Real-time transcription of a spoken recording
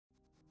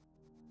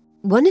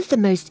One of the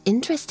most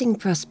interesting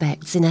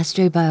prospects in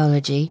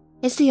astrobiology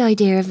is the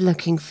idea of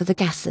looking for the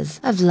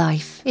gases of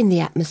life in the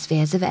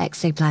atmospheres of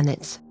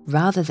exoplanets,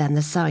 rather than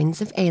the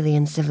signs of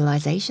alien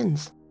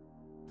civilizations.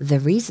 The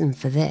reason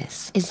for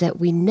this is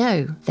that we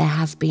know there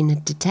has been a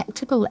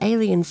detectable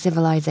alien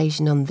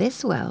civilization on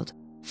this world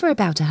for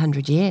about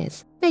 100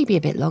 years, maybe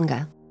a bit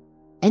longer.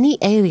 Any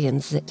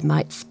aliens that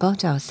might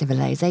spot our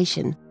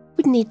civilization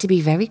would need to be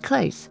very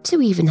close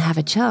to even have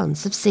a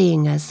chance of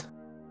seeing us.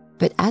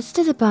 But as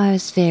to the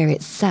biosphere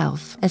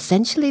itself,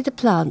 essentially the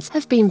plants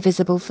have been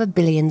visible for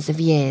billions of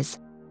years,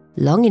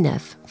 long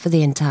enough for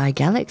the entire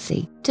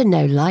galaxy to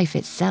know life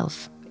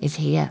itself is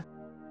here.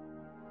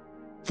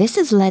 This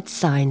has led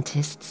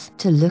scientists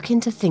to look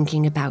into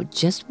thinking about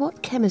just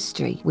what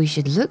chemistry we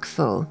should look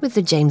for with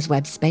the James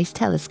Webb Space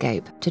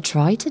Telescope to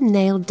try to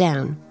nail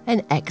down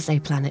an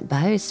exoplanet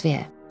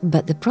biosphere.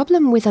 But the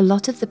problem with a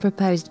lot of the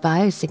proposed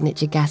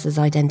biosignature gases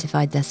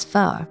identified thus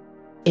far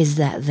is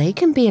that they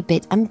can be a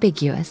bit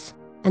ambiguous,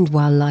 and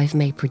while life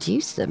may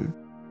produce them,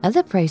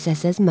 other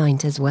processes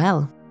might as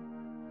well.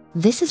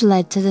 This has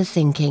led to the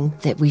thinking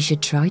that we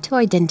should try to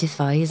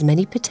identify as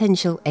many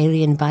potential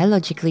alien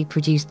biologically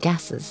produced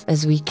gases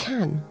as we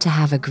can to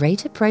have a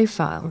greater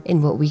profile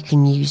in what we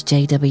can use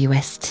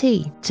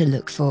JWST to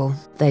look for,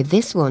 though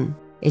this one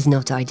is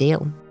not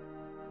ideal.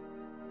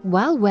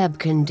 While Webb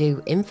can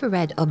do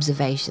infrared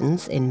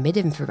observations in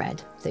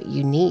mid-infrared that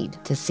you need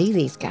to see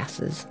these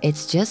gases,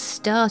 it's just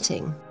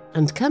starting,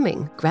 and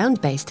coming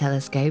ground-based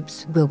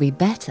telescopes will be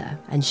better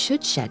and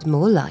should shed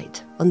more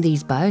light on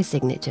these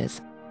biosignatures.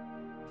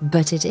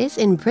 But it is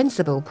in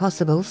principle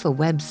possible for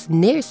Webb's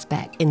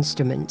near-spec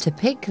instrument to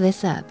pick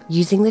this up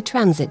using the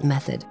transit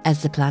method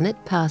as the planet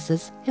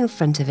passes in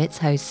front of its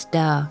host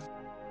star.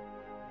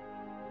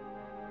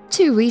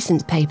 Two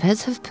recent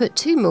papers have put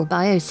two more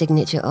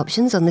biosignature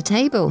options on the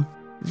table.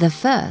 The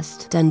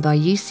first, done by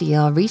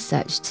UCR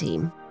research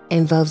team,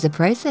 involves a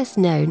process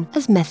known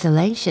as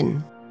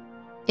methylation.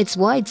 It's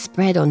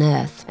widespread on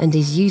Earth and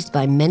is used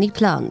by many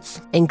plants,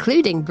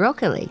 including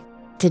broccoli,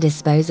 to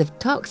dispose of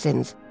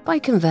toxins by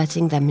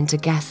converting them into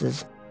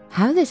gases.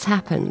 How this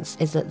happens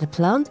is that the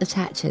plant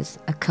attaches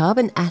a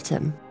carbon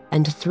atom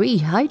and 3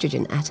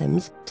 hydrogen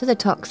atoms to the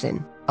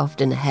toxin,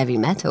 often a heavy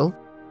metal,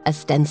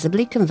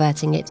 ostensibly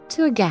converting it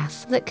to a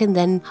gas that can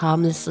then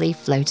harmlessly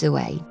float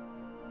away.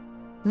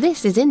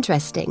 This is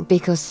interesting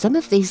because some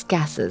of these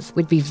gases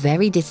would be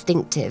very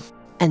distinctive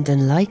and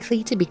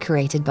unlikely to be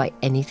created by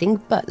anything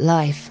but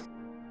life.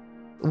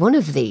 One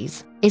of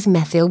these is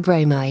methyl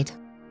bromide,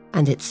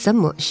 and it's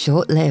somewhat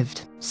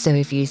short-lived, so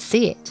if you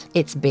see it,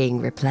 it's being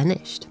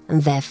replenished,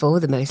 and therefore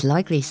the most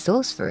likely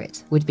source for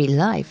it would be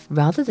life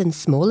rather than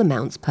small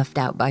amounts puffed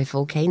out by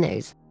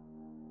volcanoes.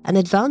 An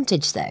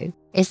advantage, though,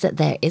 is that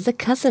there is a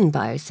cousin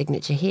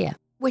biosignature here,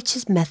 which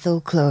is methyl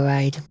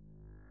chloride.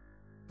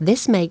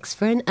 This makes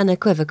for an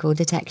unequivocal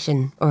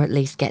detection, or at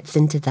least gets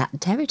into that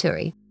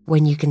territory,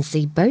 when you can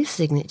see both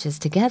signatures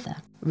together,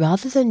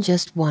 rather than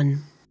just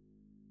one.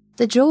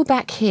 The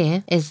drawback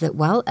here is that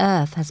while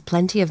Earth has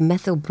plenty of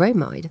methyl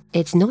bromide,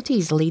 it's not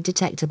easily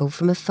detectable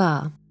from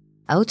afar.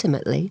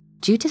 Ultimately,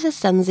 due to the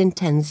sun's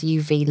intense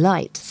UV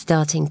light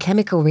starting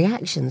chemical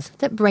reactions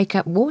that break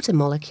up water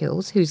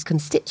molecules whose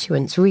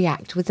constituents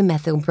react with the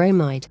methyl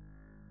bromide.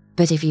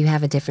 But if you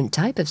have a different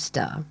type of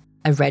star,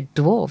 a red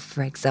dwarf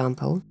for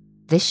example,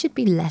 this should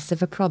be less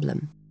of a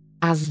problem,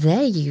 as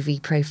their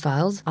UV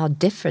profiles are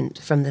different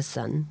from the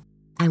sun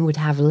and would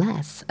have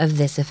less of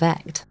this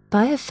effect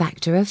by a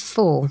factor of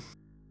 4.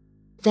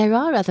 There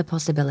are other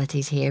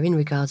possibilities here in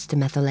regards to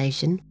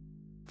methylation.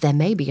 There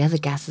may be other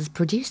gases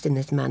produced in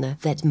this manner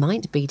that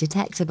might be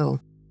detectable,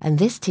 and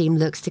this team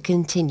looks to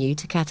continue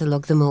to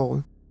catalogue them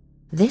all.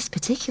 This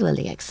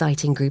particularly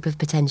exciting group of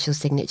potential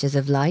signatures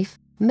of life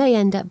may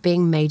end up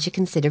being major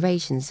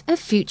considerations of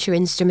future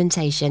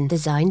instrumentation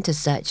designed to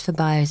search for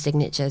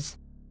biosignatures.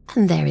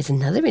 And there is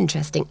another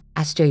interesting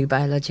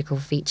astrobiological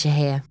feature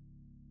here.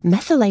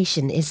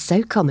 Methylation is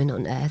so common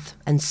on Earth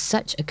and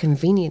such a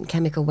convenient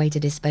chemical way to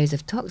dispose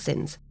of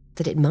toxins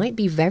that it might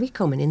be very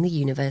common in the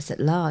universe at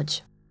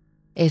large.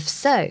 If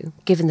so,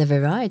 given the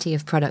variety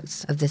of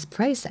products of this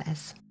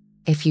process,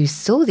 if you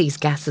saw these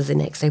gases in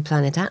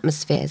exoplanet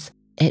atmospheres,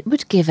 it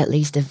would give at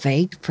least a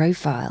vague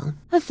profile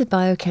of the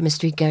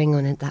biochemistry going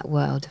on in that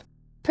world.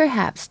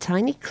 Perhaps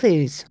tiny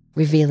clues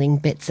revealing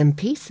bits and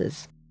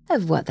pieces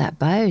of what that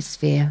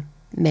biosphere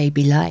may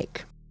be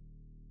like.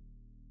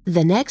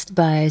 The next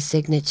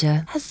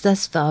biosignature has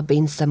thus far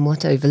been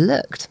somewhat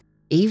overlooked,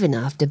 even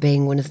after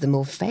being one of the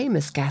more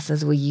famous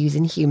gases we use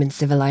in human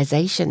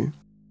civilization.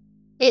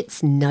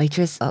 It's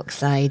nitrous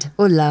oxide,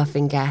 or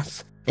laughing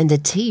gas, and a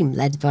team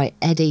led by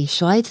Eddie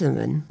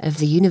Schweiterman of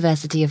the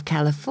University of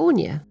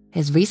California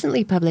has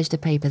recently published a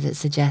paper that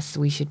suggests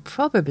we should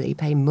probably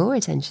pay more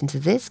attention to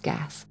this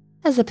gas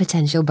as a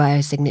potential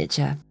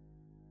biosignature.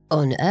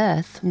 On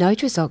Earth,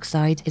 nitrous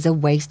oxide is a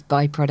waste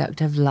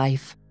byproduct of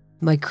life.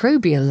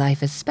 Microbial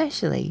life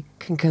especially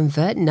can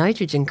convert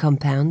nitrogen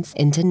compounds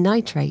into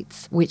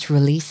nitrates, which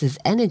releases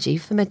energy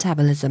for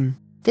metabolism.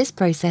 This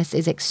process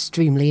is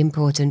extremely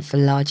important for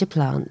larger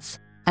plants,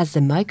 as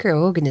the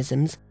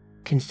microorganisms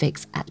can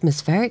fix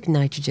atmospheric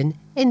nitrogen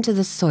into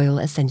the soil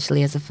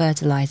essentially as a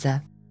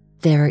fertilizer.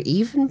 There are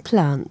even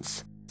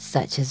plants,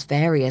 such as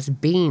various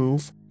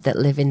beans, that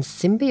live in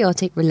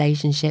symbiotic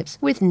relationships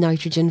with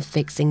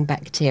nitrogen-fixing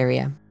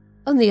bacteria.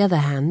 On the other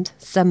hand,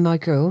 some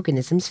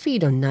microorganisms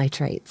feed on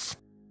nitrates,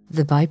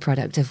 the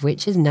byproduct of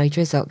which is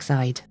nitrous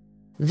oxide.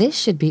 This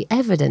should be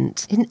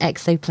evident in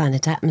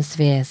exoplanet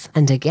atmospheres,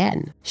 and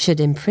again, should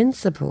in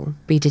principle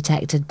be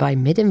detected by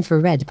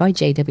mid-infrared by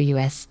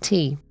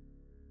JWST.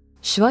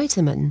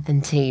 Schweiterman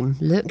and team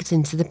looked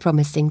into the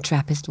promising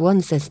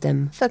TRAPPIST-1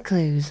 system for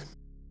clues.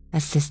 A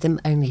system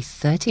only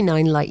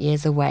 39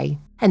 light-years away,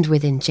 and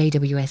within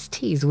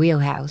JWST's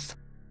wheelhouse.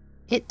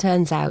 It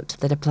turns out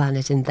that a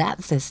planet in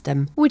that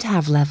system would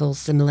have levels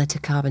similar to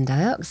carbon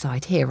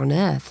dioxide here on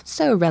Earth,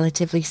 so a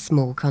relatively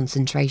small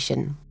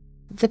concentration.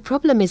 The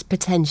problem is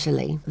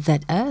potentially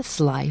that Earth's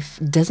life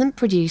doesn't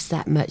produce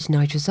that much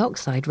nitrous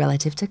oxide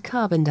relative to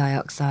carbon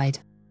dioxide.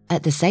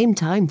 At the same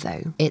time,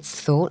 though, it's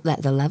thought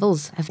that the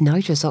levels of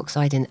nitrous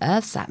oxide in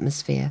Earth's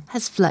atmosphere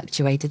has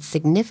fluctuated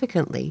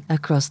significantly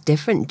across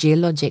different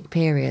geologic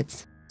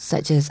periods,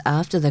 such as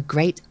after the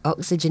Great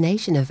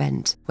Oxygenation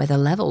Event, where the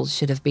levels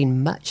should have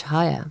been much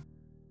higher.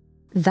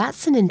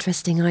 That's an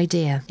interesting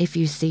idea. If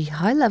you see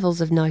high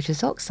levels of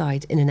nitrous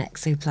oxide in an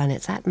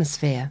exoplanet's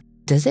atmosphere,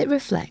 does it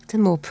reflect a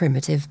more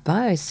primitive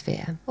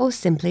biosphere, or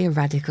simply a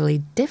radically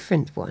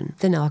different one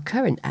than our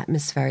current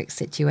atmospheric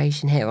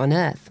situation here on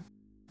Earth?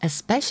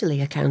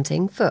 Especially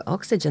accounting for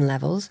oxygen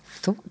levels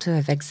thought to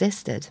have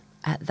existed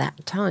at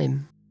that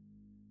time.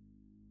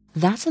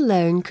 That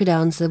alone could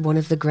answer one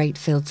of the great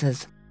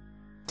filters.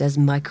 Does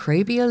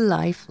microbial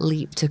life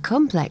leap to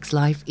complex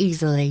life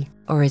easily,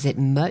 or is it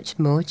much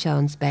more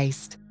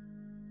chance-based?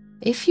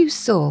 If you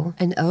saw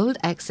an old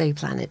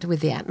exoplanet with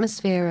the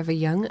atmosphere of a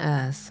young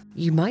Earth,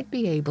 you might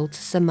be able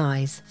to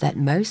surmise that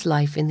most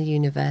life in the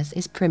universe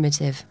is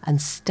primitive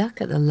and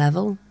stuck at the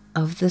level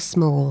of the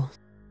small.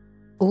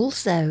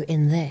 Also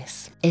in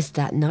this is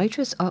that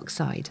nitrous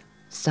oxide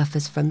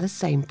suffers from the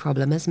same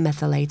problem as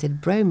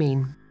methylated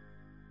bromine,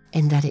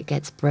 in that it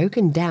gets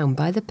broken down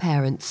by the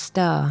parent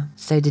star,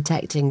 so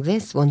detecting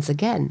this once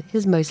again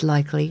is most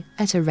likely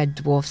at a red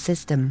dwarf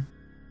system.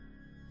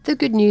 The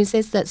good news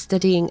is that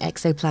studying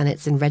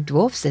exoplanets in red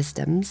dwarf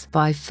systems,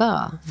 by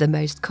far the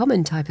most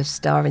common type of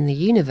star in the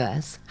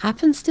universe,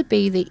 happens to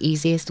be the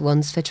easiest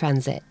ones for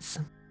transits.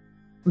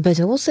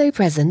 But also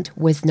present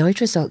with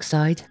nitrous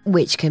oxide,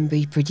 which can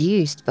be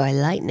produced by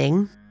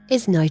lightning,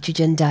 is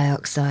nitrogen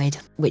dioxide,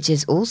 which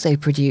is also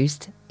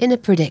produced in a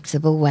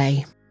predictable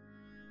way.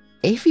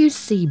 If you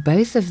see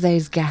both of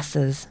those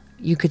gases,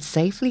 you could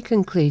safely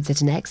conclude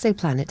that an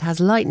exoplanet has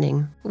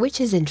lightning,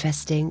 which is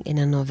interesting in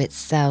and of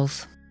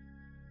itself.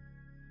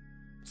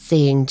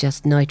 Seeing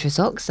just nitrous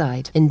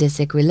oxide in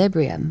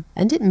disequilibrium,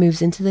 and it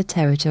moves into the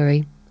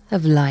territory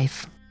of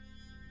life.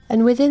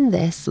 And within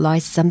this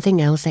lies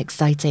something else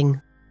exciting.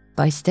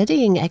 By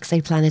studying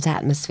exoplanet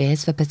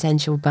atmospheres for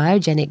potential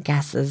biogenic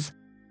gases,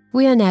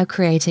 we are now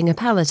creating a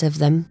palette of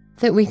them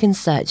that we can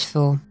search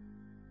for.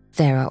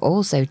 There are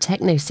also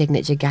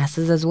technosignature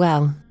gases as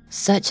well,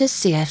 such as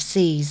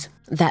CFCs,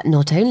 that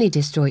not only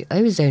destroy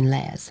ozone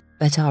layers,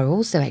 but are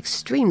also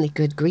extremely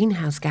good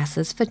greenhouse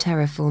gases for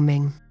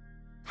terraforming.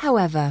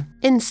 However,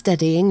 in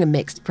studying a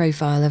mixed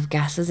profile of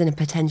gases in a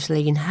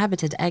potentially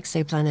inhabited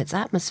exoplanet's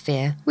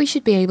atmosphere, we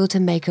should be able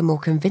to make a more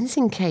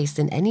convincing case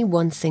than any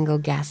one single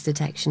gas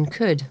detection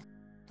could.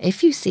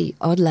 If you see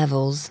odd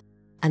levels,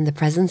 and the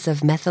presence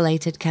of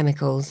methylated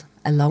chemicals,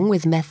 along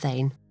with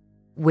methane,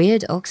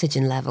 weird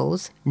oxygen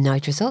levels,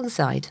 nitrous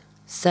oxide,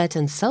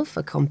 certain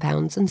sulfur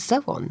compounds, and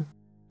so on,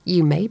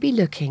 you may be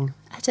looking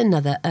at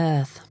another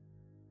Earth.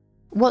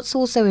 What's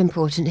also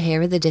important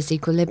here are the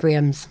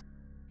disequilibriums.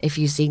 If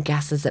you see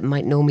gases that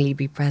might normally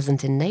be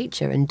present in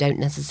nature and don't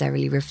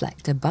necessarily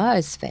reflect a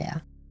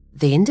biosphere,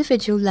 the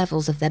individual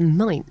levels of them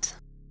might.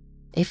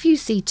 If you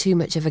see too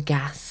much of a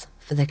gas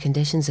for the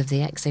conditions of the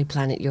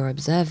exoplanet you're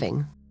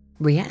observing,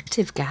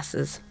 reactive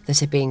gases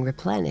that are being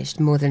replenished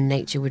more than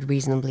nature would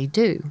reasonably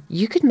do,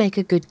 you could make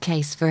a good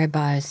case for a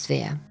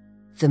biosphere.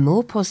 The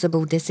more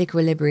possible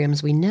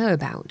disequilibriums we know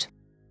about,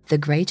 the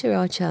greater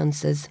our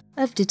chances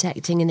of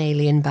detecting an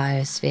alien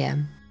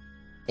biosphere.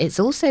 It's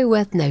also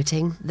worth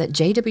noting that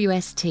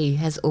JWST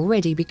has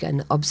already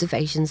begun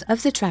observations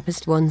of the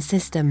TRAPPIST-1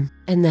 system,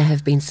 and there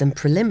have been some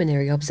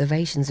preliminary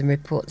observations and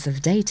reports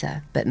of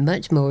data, but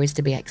much more is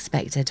to be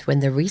expected when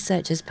the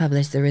researchers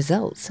publish the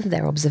results of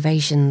their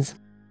observations.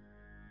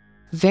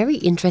 Very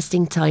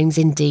interesting times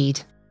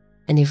indeed,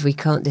 and if we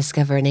can't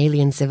discover an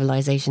alien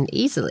civilization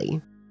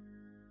easily,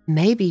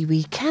 maybe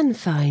we can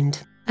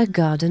find a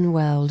garden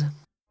world.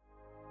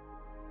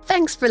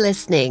 Thanks for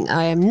listening.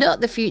 I am not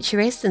the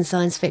futurist and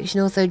science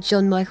fiction author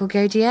John Michael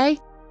Godier,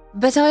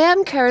 but I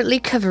am currently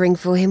covering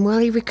for him while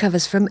he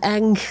recovers from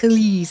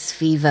Angeles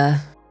fever,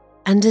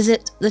 and is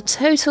at the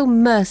total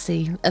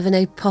mercy of an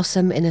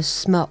opossum in a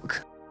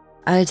smock.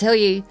 I tell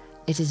you,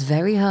 it is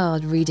very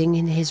hard reading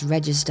in his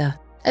register,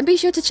 And be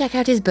sure to check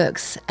out his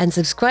books and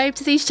subscribe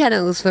to these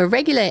channels for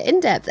regular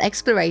in-depth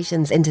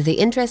explorations into the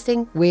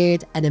interesting,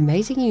 weird and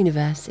amazing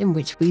universe in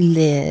which we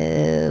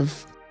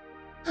live.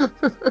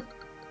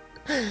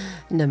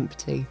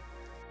 Numpty.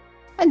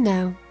 And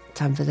now,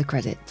 time for the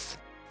credits.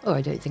 Oh,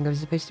 I don't think I was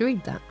supposed to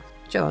read that.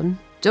 John,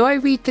 do I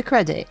read the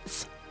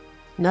credits?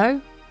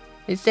 No?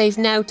 It says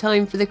now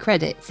time for the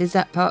credits. Is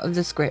that part of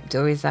the script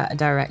or is that a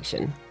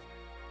direction?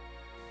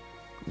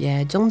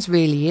 Yeah, John's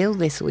really ill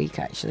this week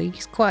actually.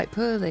 He's quite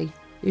poorly.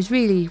 He was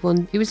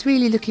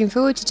really looking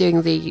forward to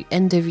doing the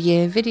end of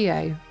year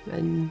video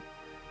and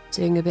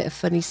doing a bit of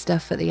funny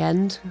stuff at the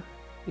end,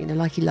 you know,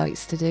 like he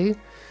likes to do.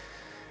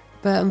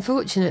 But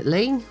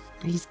unfortunately,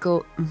 he's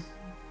got,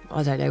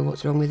 I don't know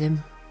what's wrong with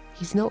him.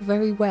 He's not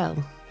very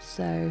well,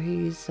 so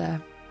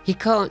he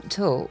can't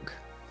talk.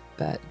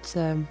 But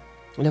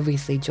and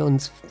obviously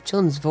John's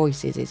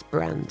voice is his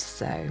brand,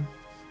 so,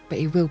 but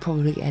he will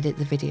probably edit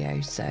the video,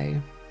 so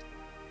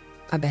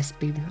I best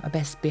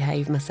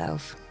behave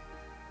myself.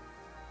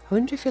 I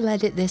wonder if he'll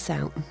edit this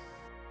out.